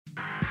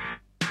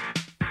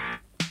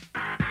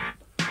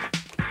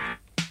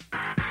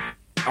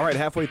All right,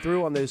 halfway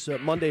through on this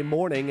Monday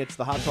morning, it's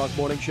the Hot Talk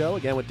Morning Show,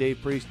 again with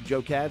Dave Priest and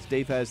Joe Katz.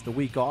 Dave has the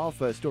week off.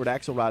 Stuart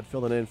Axelrod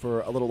filling in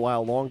for a little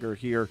while longer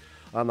here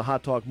on the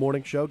Hot Talk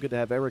Morning Show. Good to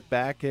have Eric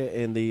back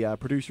in the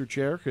producer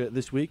chair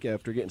this week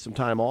after getting some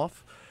time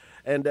off.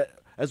 And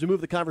as we move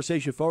the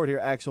conversation forward here,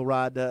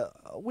 Axelrod,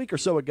 a week or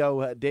so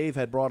ago, Dave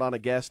had brought on a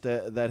guest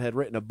that had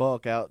written a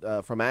book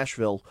out from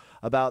Asheville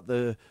about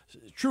the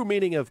true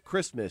meaning of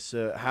Christmas,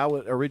 how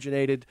it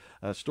originated,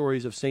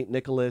 stories of St.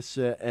 Nicholas,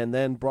 and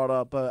then brought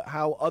up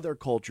how other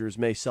cultures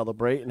may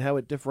celebrate and how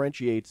it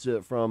differentiates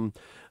from,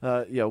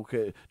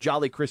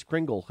 Jolly Kris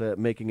Kringle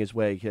making his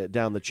way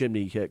down the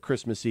chimney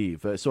Christmas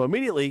Eve. So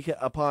immediately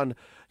upon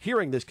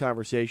hearing this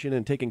conversation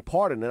and taking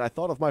part in it, I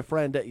thought of my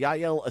friend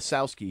Yael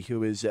Asowski,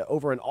 who is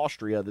over in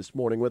Austria this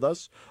morning with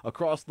us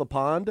across the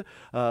pond.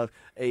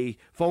 A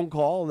phone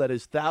call that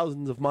is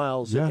thousands of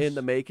miles in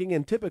the making,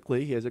 and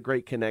typically he has a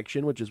great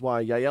connection, which is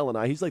why Yael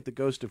and he's like the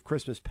ghost of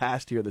Christmas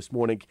past here this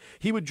morning.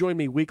 He would join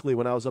me weekly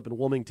when I was up in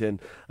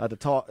Wilmington to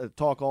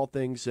talk all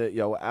things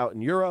out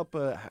in Europe,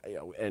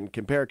 and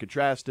compare and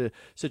contrast to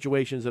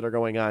situations that are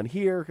going on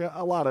here.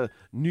 A lot of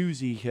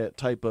newsy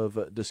type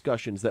of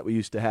discussions that we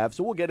used to have.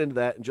 So we'll get into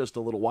that in just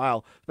a little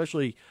while,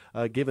 especially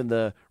given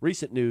the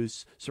recent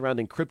news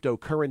surrounding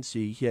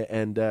cryptocurrency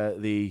and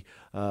the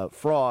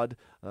fraud.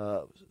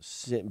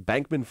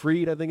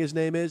 Bankman-Fried, I think his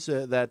name is,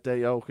 that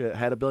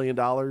had $1 billion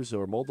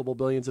or multiple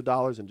billions of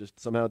dollars and just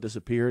somehow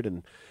disappeared.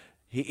 And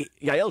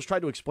Yael's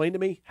tried to explain to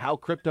me how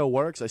crypto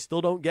works. I still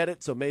don't get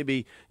it, so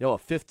maybe a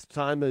fifth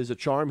time is a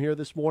charm here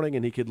this morning,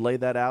 and he could lay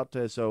that out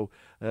so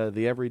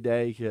the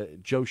everyday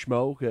Joe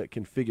Schmo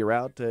can figure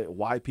out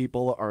why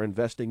people are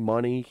investing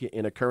money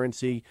in a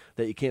currency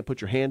that you can't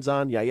put your hands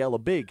on. Yael, a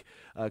big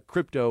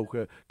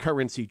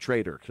cryptocurrency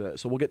trader.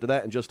 So we'll get to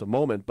that in just a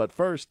moment. But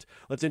first,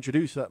 let's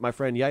introduce my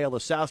friend Yael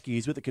Asowski.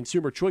 He's with the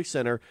Consumer Choice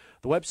Center.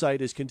 The website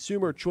is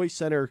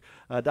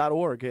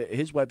consumerchoicecenter.org.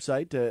 His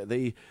website,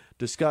 they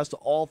discussed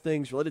all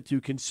things related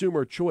to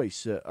consumer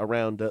choice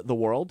around the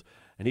world.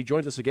 And he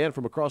joins us again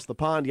from across the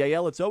pond.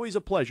 Yael, it's always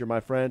a pleasure, my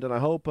friend, and I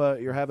hope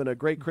you're having a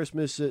great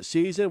Christmas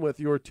season with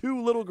your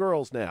two little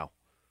girls now.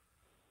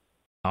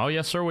 Oh,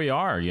 yes, sir, we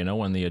are.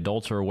 When the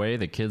adults are away,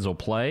 the kids will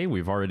play.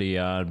 We've already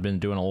been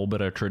doing a little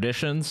bit of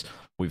traditions.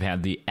 We've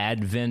had the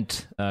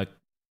Advent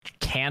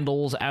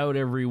candles out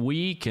every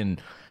week and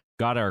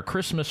got our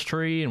Christmas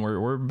tree, and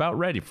we're about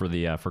ready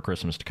for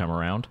Christmas to come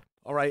around.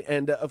 All right,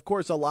 and of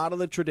course, a lot of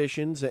the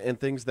traditions and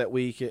things that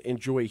we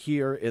enjoy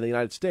here in the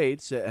United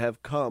States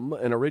have come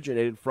and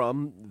originated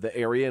from the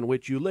area in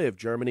which you live,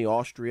 Germany,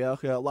 Austria.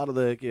 A lot of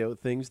the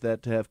things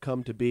that have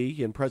come to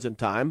be in present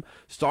time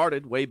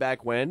started way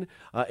back when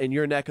in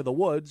your neck of the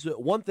woods.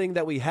 One thing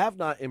that we have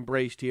not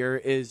embraced here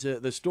is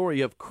the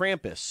story of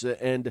Krampus,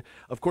 and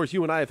of course,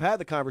 you and I have had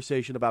the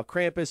conversation about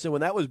Krampus, and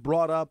when that was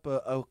brought up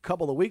a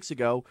couple of weeks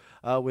ago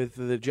with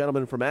the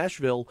gentleman from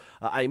Asheville,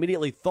 I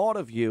immediately thought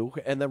of you,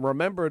 and then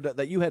remembered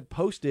that you had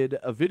posted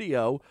a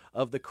video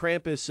of the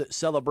Krampus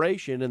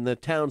celebration in the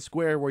town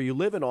square where you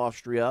live in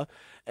Austria.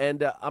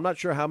 And I'm not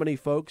sure how many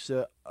folks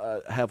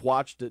have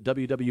watched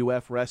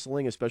WWF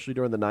wrestling, especially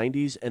during the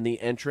 90s, and the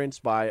entrance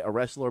by a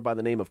wrestler by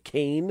the name of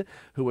Kane,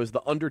 who was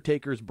the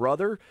Undertaker's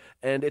brother.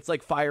 And it's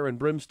like fire and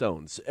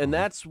brimstones. And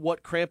that's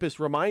what Krampus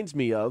reminds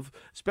me of,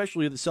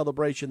 especially the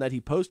celebration that he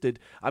posted.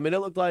 I mean,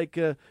 it looked like,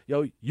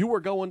 you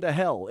were going to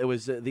hell. It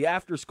was the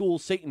after-school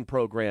Satan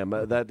program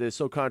that is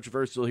so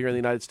controversial here in the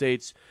United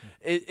States.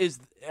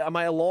 Am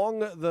I along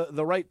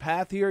the right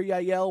path here,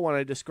 Yael, when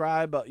I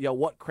describe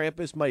what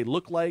Krampus might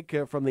look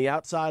like from the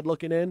outside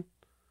looking in?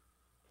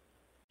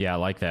 Yeah, I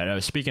like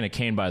that. Speaking of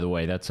Kane, by the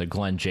way, that's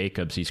Glenn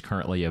Jacobs. He's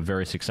currently a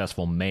very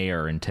successful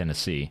mayor in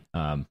Tennessee.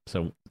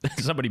 So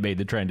somebody made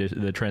the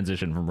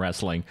transition from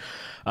wrestling.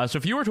 So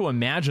if you were to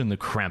imagine the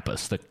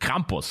Krampus, the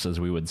Krampus, as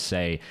we would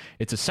say,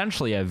 it's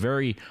essentially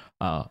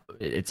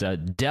it's a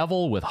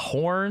devil with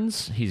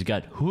horns. He's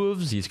got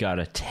hooves. He's got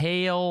a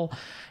tail.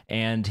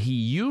 And he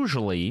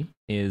usually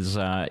is,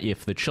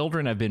 if the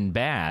children have been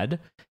bad,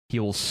 he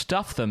will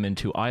stuff them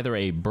into either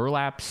a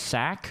burlap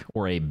sack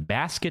or a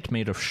basket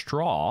made of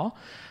straw.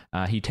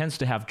 He tends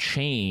to have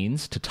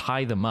chains to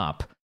tie them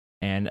up.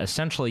 And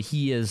essentially,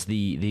 he is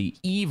the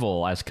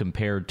evil as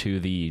compared to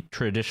the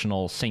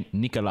traditional St.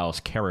 Nicolaus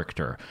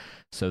character.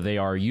 So they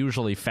are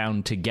usually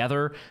found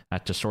together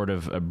to sort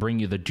of bring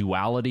you the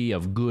duality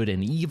of good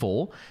and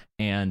evil.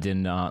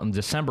 And on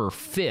December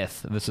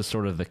 5th, this is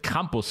sort of the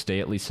Campus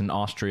Day, at least in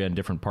Austria and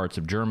different parts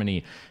of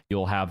Germany.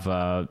 You'll have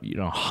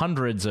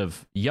hundreds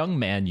of young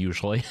men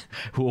usually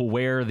who will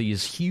wear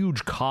these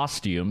huge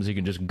costumes. You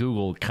can just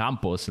Google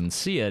Campus and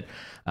see it.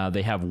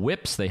 They have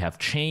whips, they have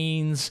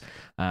chains,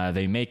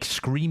 they make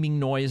screaming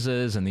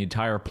noises, and the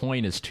entire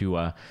point is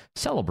to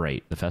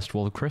celebrate the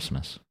festival of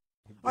Christmas.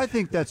 I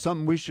think that's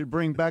something we should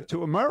bring back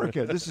to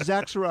America. This is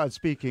Axelrod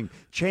speaking.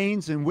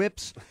 Chains and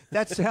whips.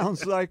 That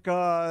sounds like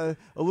a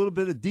little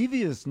bit of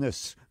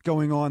deviousness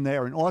going on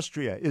there in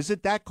Austria. Is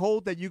it that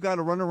cold that you got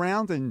to run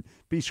around and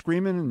be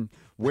screaming and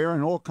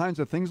wearing all kinds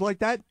of things like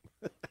that?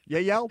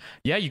 Yael?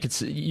 Yeah, you could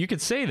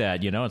say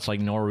that. It's like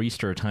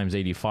nor'easter times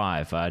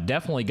 85.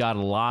 Definitely got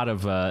a lot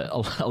of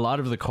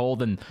the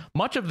cold, and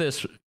much of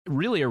this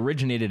really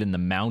originated in the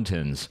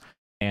mountains.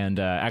 And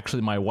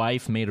actually, my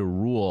wife made a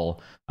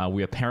rule.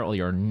 We apparently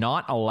are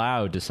not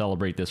allowed to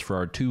celebrate this for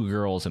our two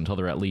girls until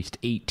they're at least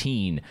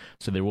 18.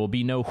 So there will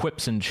be no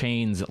whips and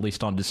chains, at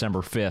least on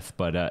December 5th.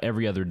 But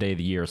every other day of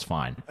the year is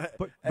fine.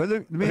 But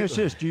let me ask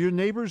this. Do your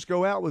neighbors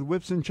go out with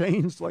whips and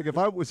chains? Like if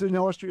I was in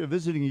Austria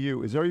visiting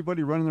you, is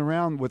everybody running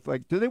around with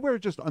do they wear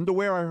just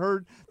underwear? I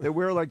heard they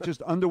wear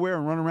just underwear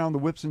and run around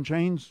with whips and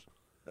chains?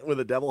 With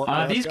a devil.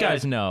 These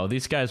guys know.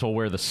 These guys will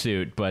wear the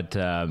suit, but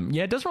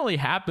it doesn't really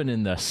happen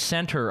in the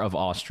center of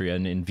Austria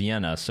and in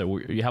Vienna. So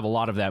you have a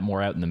lot of that more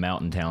out in the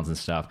mountain towns and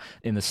stuff.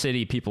 In the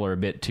city, people are a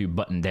bit too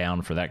buttoned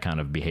down for that kind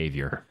of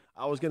behavior.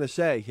 I was going to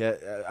say,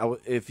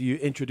 if you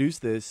introduce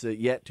this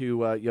yet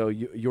to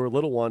your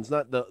little ones,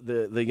 not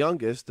the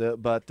youngest,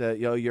 but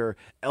your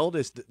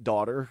eldest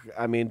daughter,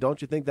 I mean,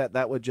 don't you think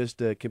that would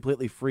just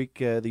completely freak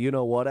the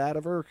you-know-what out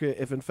of her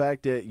if, in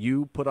fact,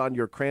 you put on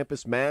your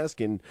Krampus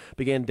mask and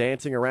began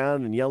dancing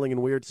around and yelling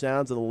in weird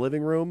sounds in the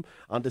living room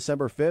on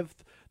December 5th?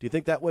 Do you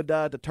think that would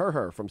deter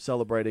her from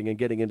celebrating and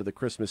getting into the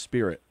Christmas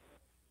spirit?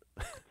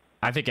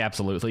 I think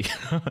absolutely.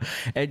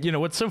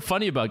 And, what's so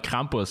funny about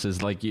Krampus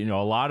is a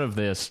lot of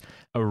this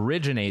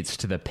originates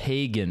to the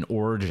pagan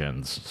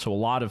origins. So a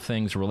lot of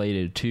things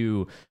related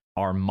to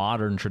our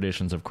modern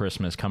traditions of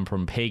Christmas come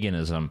from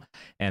paganism.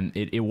 And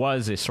it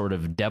was a sort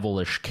of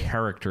devilish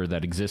character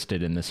that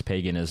existed in this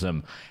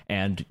paganism.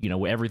 And,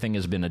 everything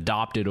has been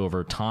adopted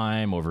over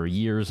time, over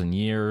years and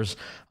years.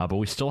 But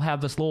we still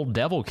have this little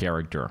devil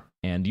character.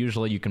 And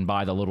usually you can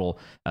buy the little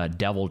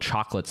devil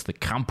chocolates, the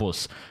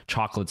Krampus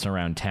chocolates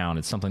around town.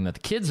 It's something that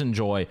the kids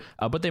enjoy,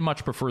 but they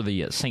much prefer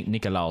the St.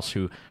 Nikolaus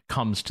who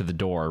comes to the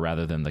door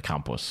rather than the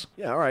Krampus.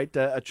 Yeah, all right.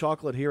 A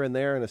chocolate here and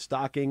there and a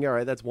stocking. All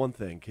right, that's one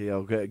thing.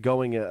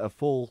 Going a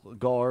full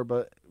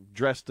garb,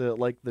 dressed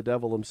like the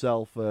devil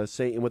himself,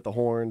 Satan with the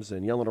horns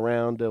and yelling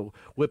around,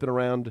 whipping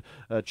around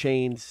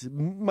chains,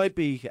 might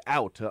be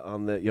out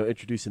on the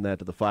introducing that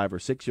to the 5 or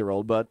 6 year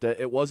old. But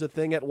it was a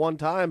thing at one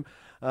time.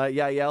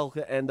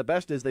 Yael, and the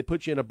best is they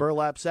put you in a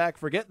burlap sack.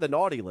 Forget the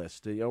naughty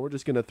list. We're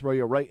just going to throw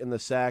you right in the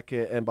sack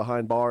and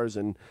behind bars,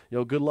 and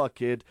good luck,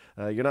 kid.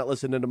 You're not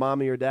listening to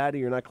mommy or daddy.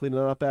 You're not cleaning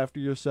up after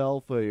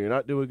yourself. You're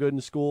not doing good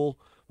in school.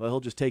 Well, he'll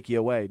just take you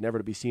away, never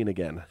to be seen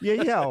again.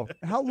 Yeah.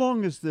 How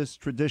long is this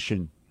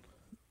tradition?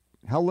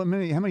 How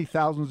many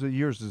thousands of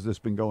years has this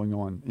been going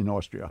on in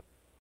Austria?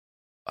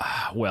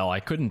 Well, I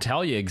couldn't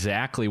tell you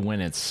exactly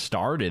when it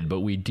started, but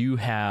we do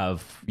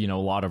have, a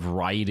lot of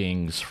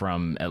writings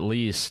from at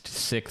least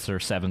 6th or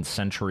 7th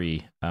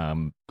century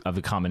of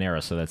the Common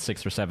Era. So that's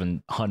 600 or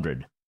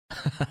 700,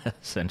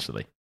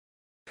 essentially.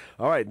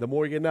 All right, the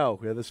more you know.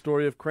 The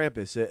story of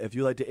Krampus. If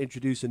you like to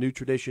introduce a new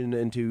tradition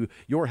into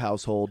your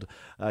household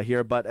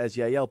here, but as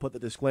Yael put the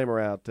disclaimer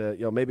out,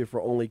 maybe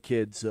for only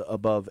kids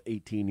above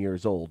 18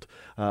 years old.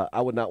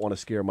 I would not want to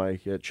scare my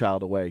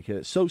child away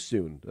so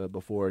soon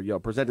before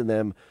presenting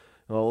them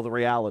the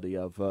reality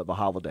of the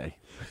holiday.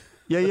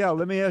 Yeah.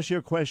 Let me ask you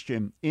a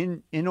question.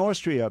 In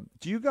Austria,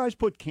 do you guys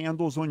put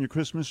candles on your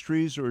Christmas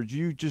trees, or do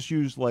you just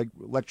use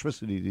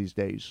electricity these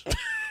days?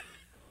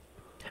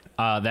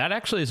 That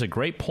actually is a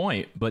great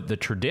point, but the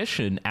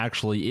tradition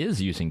actually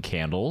is using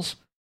candles.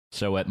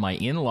 So at my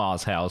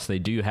in-laws' house, they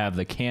do have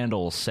the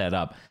candles set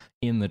up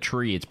in the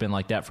tree. It's been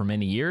like that for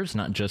many years,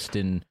 not just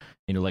in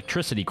an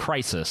electricity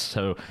crisis.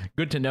 So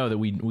good to know that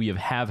we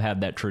have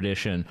had that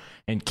tradition.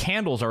 And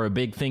candles are a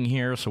big thing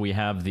here. So we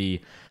have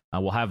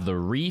we'll have the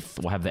wreath.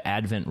 We'll have the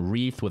Advent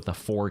wreath with the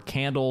 4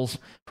 candles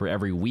for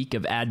every week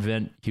of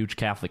Advent. Huge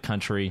Catholic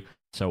country.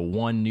 So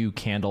 1 new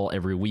candle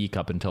every week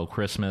up until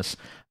Christmas.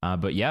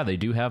 But yeah, they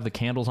do have the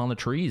candles on the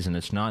trees, and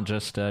it's not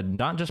just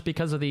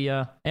because of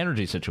the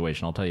energy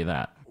situation. I'll tell you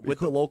that. With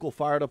the local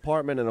fire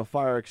department and a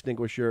fire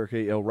extinguisher,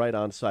 right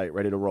on site,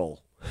 ready to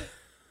roll.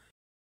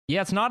 Yeah,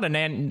 it's not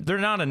they're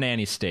not a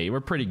nanny state. We're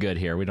pretty good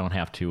here. We don't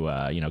have to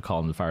call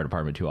them the fire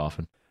department too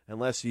often.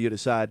 Unless you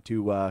decide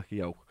to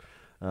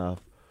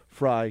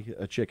fry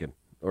a chicken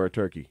or a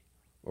turkey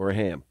or a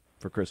ham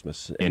for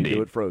Christmas and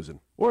do it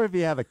frozen. Or if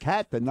you have a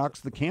cat that knocks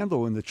the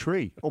candle in the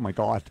tree. Oh, my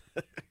God.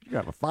 You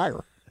have a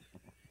fire.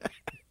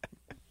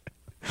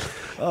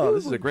 Oh,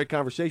 this is a great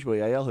conversation with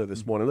Yael here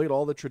this morning. Look at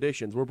all the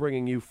traditions. We're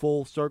bringing you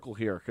full circle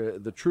here,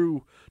 the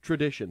true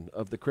tradition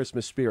of the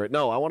Christmas spirit.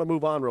 No, I want to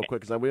move on real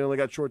quick because we only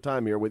got short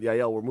time here with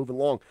Yael. We're moving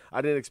along.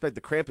 I didn't expect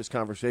the Krampus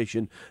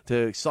conversation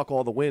to suck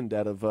all the wind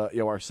out of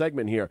our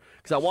segment here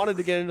because I wanted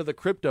to get into the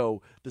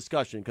crypto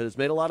discussion because it's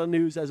made a lot of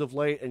news as of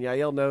late, and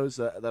Yael knows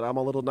that I'm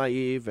a little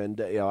naive and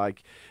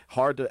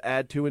hard to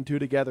add 2 and 2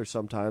 together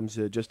sometimes.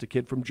 Just a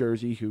kid from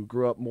Jersey who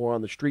grew up more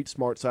on the street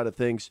smart side of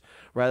things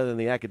rather than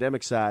the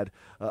academic side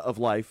of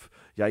life.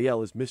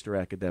 Yael is Mr.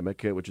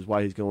 Academic, which is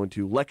why he's going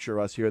to lecture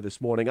us here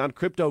this morning on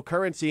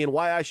cryptocurrency and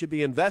why I should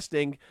be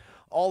investing.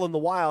 All in the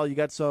while, you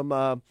got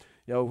some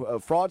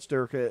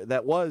fraudster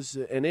that was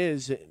and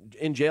is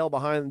in jail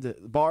behind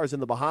bars in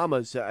the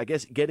Bahamas, I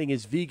guess getting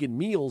his vegan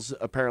meals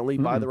apparently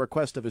by the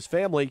request of his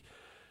family.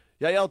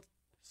 Yael,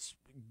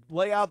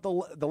 lay out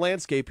the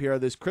landscape here,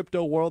 this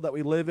crypto world that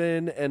we live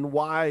in, and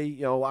why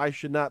I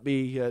should not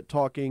be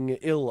talking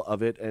ill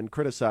of it and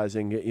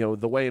criticizing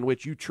the way in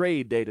which you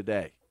trade day to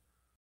day.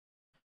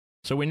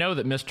 So we know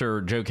that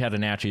Mr. Joe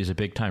Catanacci is a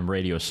big-time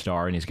radio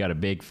star, and he's got a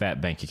big,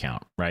 fat bank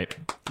account, right?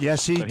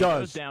 Yes, he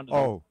does.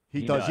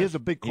 He does. He has a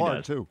big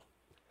card, too.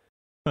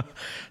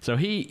 So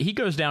he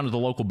goes down to the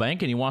local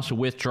bank, and he wants to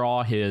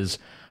withdraw his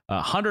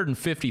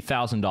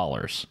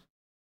 $150,000.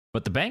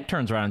 But the bank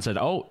turns around and said,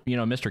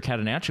 Mr.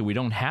 Catanacci, we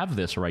don't have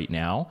this right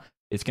now.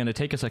 It's going to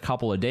take us a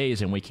couple of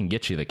days, and we can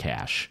get you the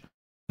cash.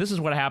 This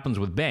is what happens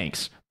with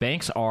banks.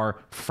 Banks are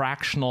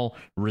fractional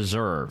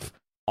reserve.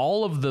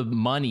 All of the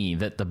money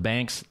that the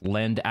banks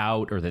lend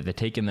out or that they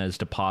take in as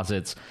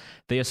deposits,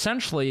 they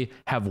essentially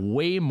have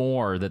way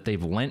more that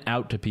they've lent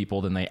out to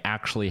people than they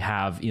actually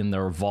have in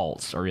their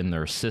vaults or in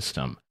their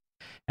system.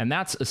 And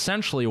that's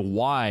essentially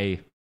why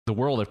the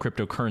world of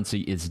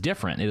cryptocurrency is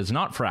different. It is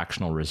not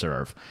fractional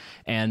reserve.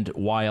 And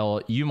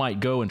while you might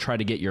go and try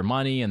to get your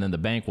money and then the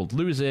bank will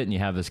lose it and you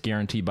have this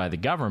guarantee by the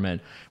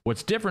government,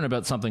 what's different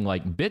about something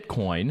like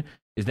Bitcoin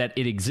is that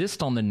it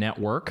exists on the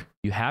network.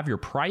 You have your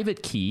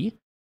private key,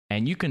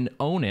 and you can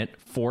own it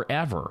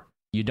forever.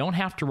 You don't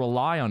have to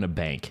rely on a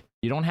bank.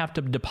 You don't have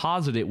to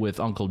deposit it with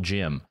Uncle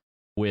Jim,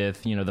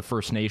 with the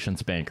First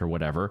Nations Bank or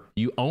whatever.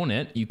 You own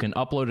it. You can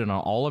upload it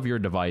on all of your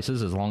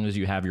devices as long as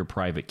you have your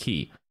private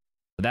key.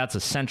 That's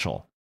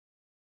essential.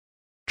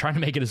 Trying to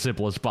make it as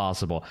simple as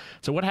possible.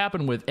 So what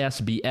happened with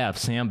SBF,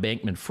 Sam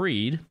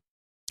Bankman-Fried,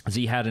 is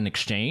he had an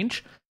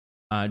exchange.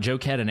 Joe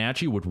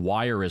Catanacci would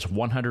wire his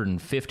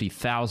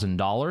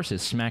 $150,000,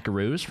 his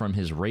smackaroos, from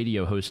his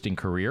radio hosting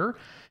career.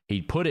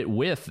 He put it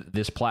with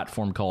this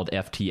platform called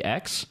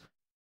FTX.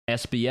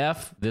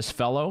 SBF, this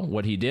fellow,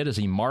 what he did is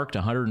he marked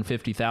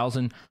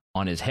 $150,000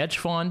 on his hedge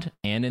fund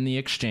and in the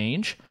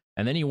exchange,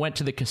 and then he went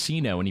to the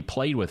casino and he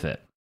played with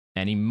it,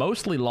 and he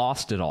mostly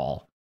lost it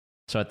all.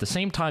 So at the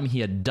same time, he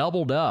had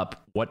doubled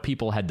up what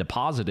people had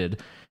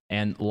deposited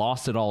and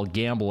lost it all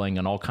gambling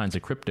and all kinds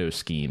of crypto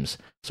schemes.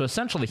 So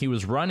essentially, he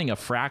was running a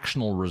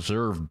fractional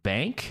reserve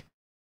bank,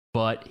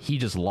 but he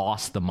just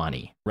lost the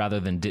money rather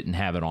than didn't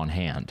have it on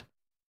hand.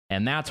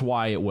 And that's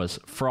why it was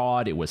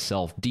fraud. It was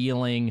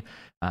self-dealing.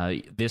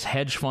 This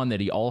hedge fund that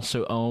he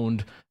also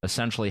owned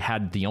essentially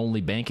had the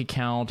only bank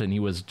account, and he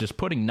was just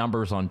putting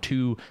numbers on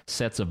two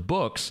sets of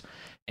books.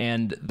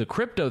 And the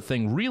crypto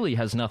thing really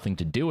has nothing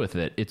to do with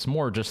it. It's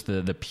more just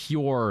the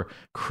pure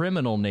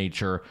criminal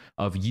nature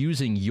of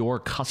using your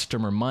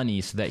customer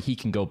money so that he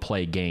can go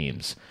play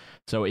games.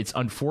 So it's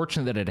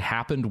unfortunate that it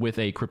happened with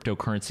a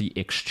cryptocurrency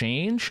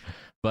exchange.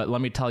 But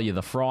let me tell you,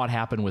 the fraud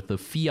happened with the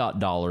fiat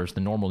dollars,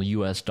 the normal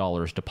US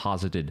dollars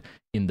deposited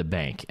in the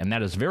bank. And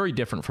that is very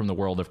different from the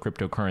world of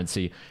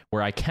cryptocurrency,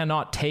 where I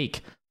cannot take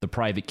the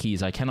private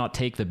keys. I cannot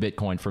take the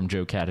Bitcoin from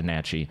Joe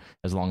Catanacci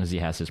as long as he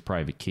has his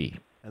private key.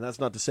 And that's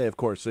not to say, of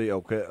course,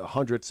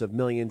 hundreds of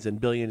millions and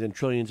billions and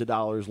trillions of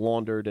dollars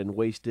laundered and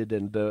wasted,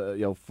 and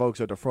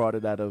folks are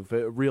defrauded out of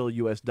real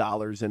U.S.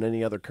 dollars and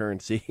any other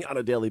currency on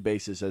a daily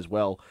basis as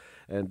well.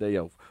 And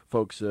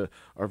folks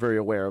are very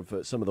aware of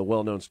some of the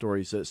well-known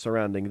stories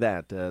surrounding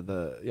that,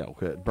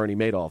 Bernie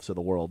Madoffs of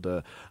the world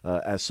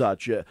as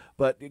such.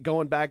 But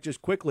going back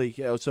just quickly,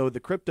 so the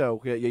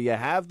crypto, you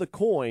have the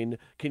coin.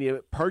 Can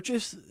you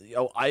purchase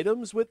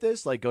items with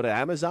this? Like go to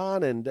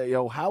Amazon, and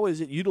how is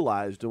it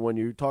utilized when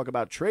you talk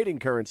about trading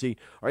currency?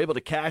 Are you able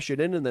to cash it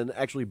in and then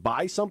actually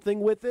buy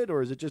something with it,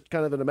 or is it just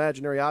kind of an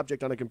imaginary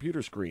object on a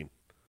computer screen?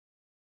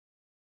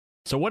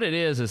 So what it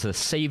is a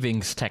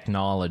savings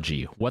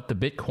technology. What the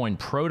Bitcoin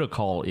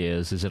protocol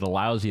is it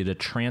allows you to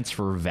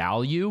transfer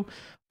value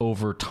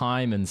over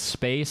time and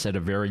space at a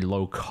very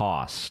low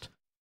cost.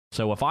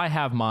 So if I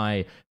have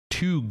my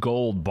 2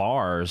 gold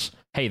bars,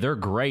 hey, they're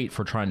great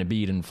for trying to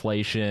beat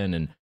inflation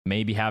and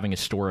maybe having a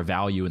store of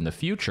value in the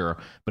future,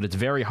 but it's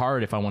very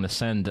hard if I want to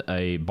send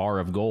a bar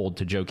of gold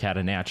to Joe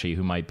Catanacci,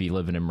 who might be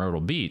living in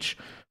Myrtle Beach.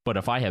 But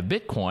if I have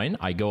Bitcoin,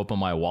 I go up on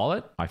my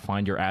wallet, I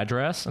find your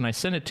address, and I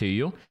send it to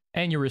you,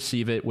 and you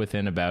receive it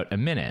within about a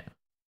minute.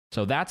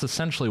 So that's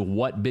essentially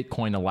what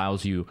Bitcoin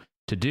allows you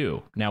to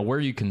do. Now, where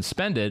you can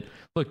spend it,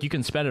 look, you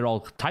can spend it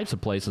all types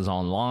of places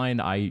online.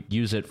 I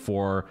use it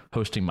for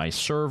hosting my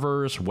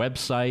servers,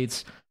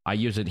 websites. I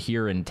use it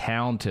here in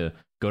town to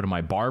go to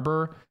my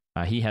barber.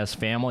 He has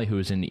family who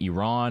is in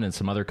Iran and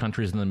some other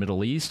countries in the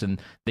Middle East,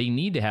 and they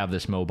need to have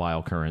this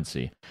mobile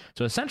currency.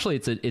 So essentially,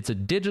 it's a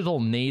digital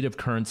native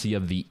currency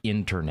of the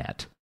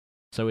internet.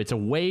 So it's a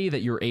way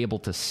that you're able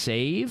to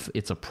save.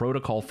 It's a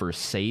protocol for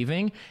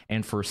saving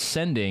and for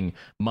sending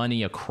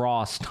money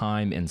across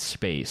time and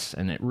space.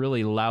 And it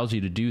really allows you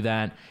to do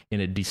that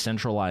in a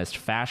decentralized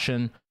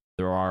fashion.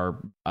 There are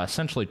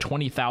essentially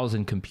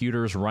 20,000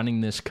 computers running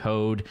this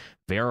code,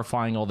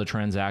 verifying all the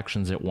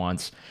transactions at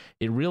once.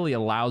 It really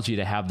allows you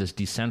to have this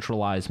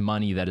decentralized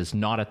money that is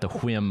not at the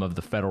whim of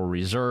the Federal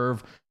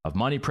Reserve, of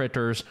money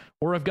printers,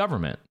 or of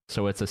government.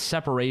 So it's a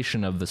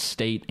separation of the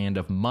state and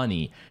of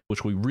money,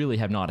 which we really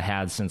have not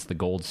had since the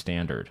gold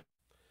standard.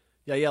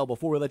 Yael,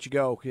 before we let you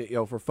go,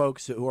 for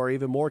folks who are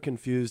even more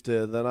confused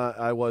than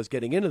I was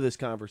getting into this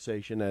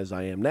conversation, as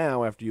I am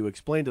now, after you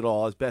explained it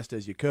all as best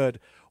as you could,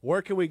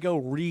 where can we go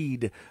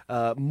read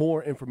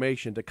more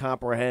information to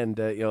comprehend,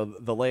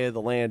 the lay of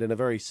the land in a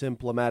very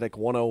symptomatic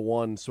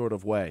 101 sort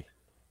of way?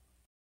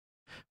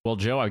 Well,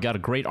 Joe, I've got a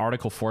great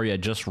article for you. I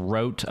just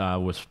wrote,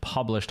 was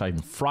published on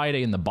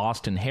Friday in the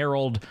Boston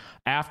Herald.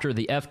 After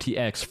the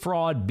FTX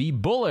fraud, be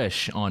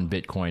bullish on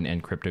Bitcoin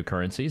and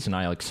cryptocurrencies. And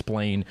I'll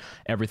explain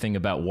everything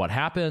about what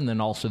happened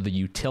and also the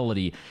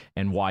utility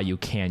and why you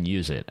can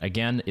use it.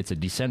 Again, it's a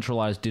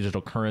decentralized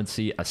digital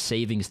currency, a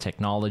savings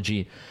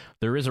technology.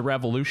 There is a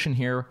revolution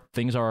here.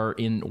 Things are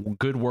in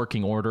good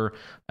working order.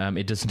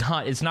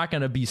 It's not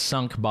going to be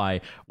sunk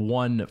by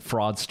one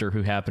fraudster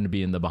who happened to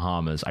be in the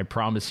Bahamas. I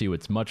promise you,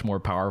 it's much more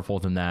powerful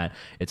than that.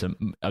 It's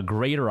a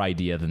greater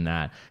idea than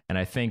that. And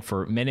I think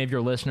for many of your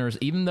listeners,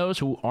 even those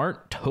who aren't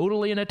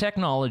totally into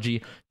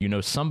technology, you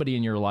know somebody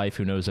in your life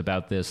who knows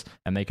about this,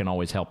 and they can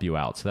always help you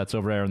out. So that's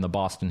over there in the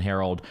Boston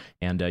Herald,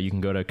 and you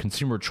can go to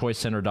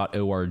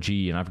consumerchoicecenter.org,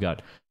 and I've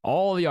got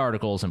all the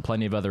articles and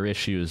plenty of other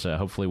issues.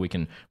 Hopefully we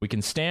can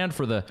stand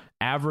for the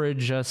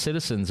average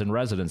citizens and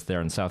residents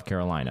there in South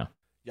Carolina.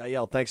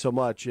 Yael, thanks so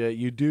much.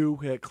 You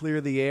do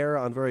clear the air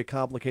on very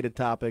complicated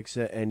topics,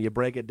 and you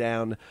break it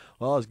down,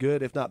 well, as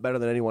good, if not better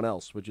than anyone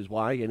else, which is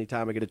why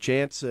anytime I get a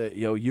chance,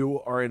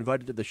 you are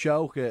invited to the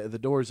show. The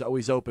door is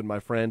always open, my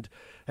friend.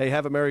 Hey,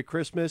 have a Merry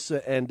Christmas,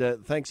 and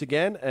thanks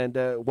again, and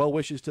well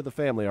wishes to the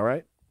family, all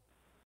right?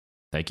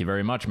 Thank you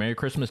very much. Merry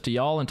Christmas to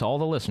y'all and to all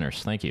the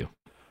listeners. Thank you.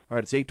 All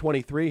right, it's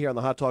 8:23 here on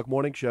the Hot Talk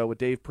Morning Show with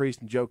Dave Priest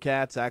and Joe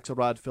Katz.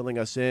 Axelrod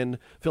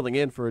filling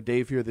in for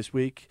Dave here this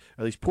week,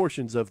 at least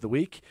portions of the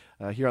week,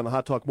 here on the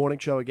Hot Talk Morning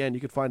Show. Again, you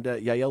can find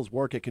Yael's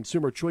work at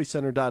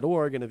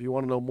consumerchoicecenter.org, and if you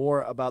want to know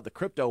more about the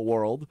crypto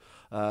world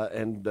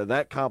and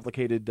that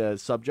complicated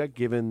subject,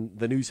 given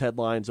the news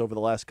headlines over the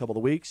last couple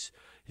of weeks,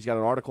 he's got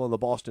an article in the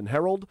Boston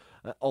Herald,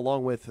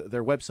 along with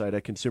their website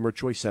at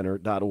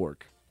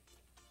consumerchoicecenter.org.